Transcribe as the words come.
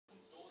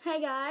Hey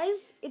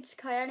guys, it's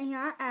Kayana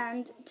here,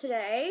 and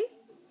today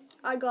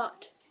I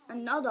got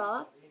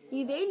another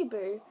new Beanie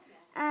Boo,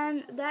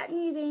 and that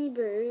new Beanie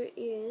Boo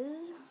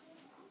is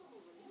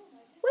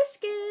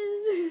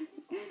Whiskers.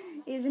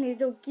 Isn't he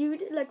so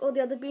cute, like all the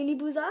other Beanie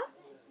Boos are?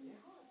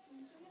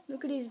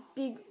 Look at his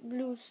big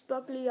blue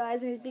sparkly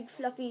eyes and his big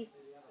fluffy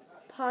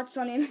parts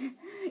on him.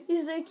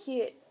 He's so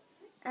cute.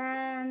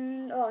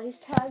 And his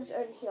tag's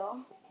over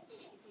here.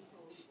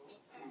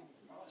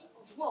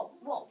 Whoa.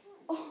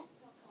 Oh,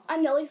 I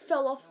nearly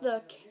fell off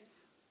the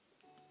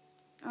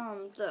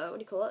what do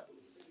you call it?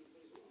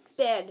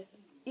 Bed.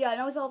 Yeah, I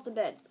nearly fell off the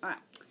bed. Alright.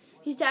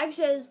 His tag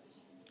says,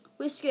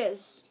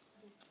 Whiskers.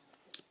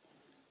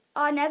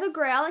 I never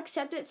growl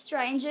except at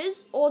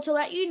strangers or to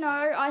let you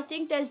know I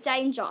think there's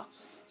danger.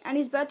 And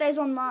his birthday's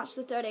on March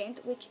the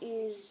 13th, which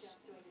is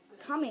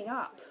coming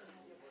up.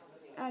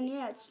 And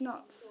yeah, it's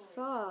not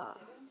far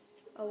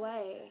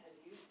away.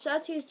 So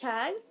that's his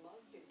tag.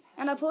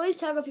 And I pulled his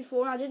tag up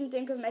before and I didn't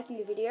think of making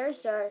a video,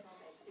 so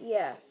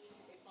yeah,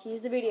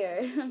 here's the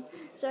video.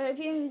 So I hope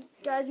you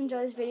guys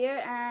enjoy this video,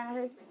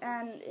 and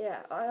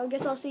yeah, I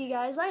guess I'll see you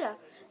guys later.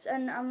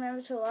 And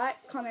remember to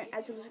like, comment,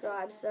 and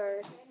subscribe.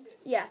 So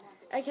yeah,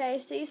 okay,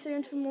 see you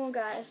soon for more,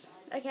 guys.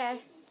 Okay,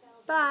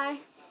 bye.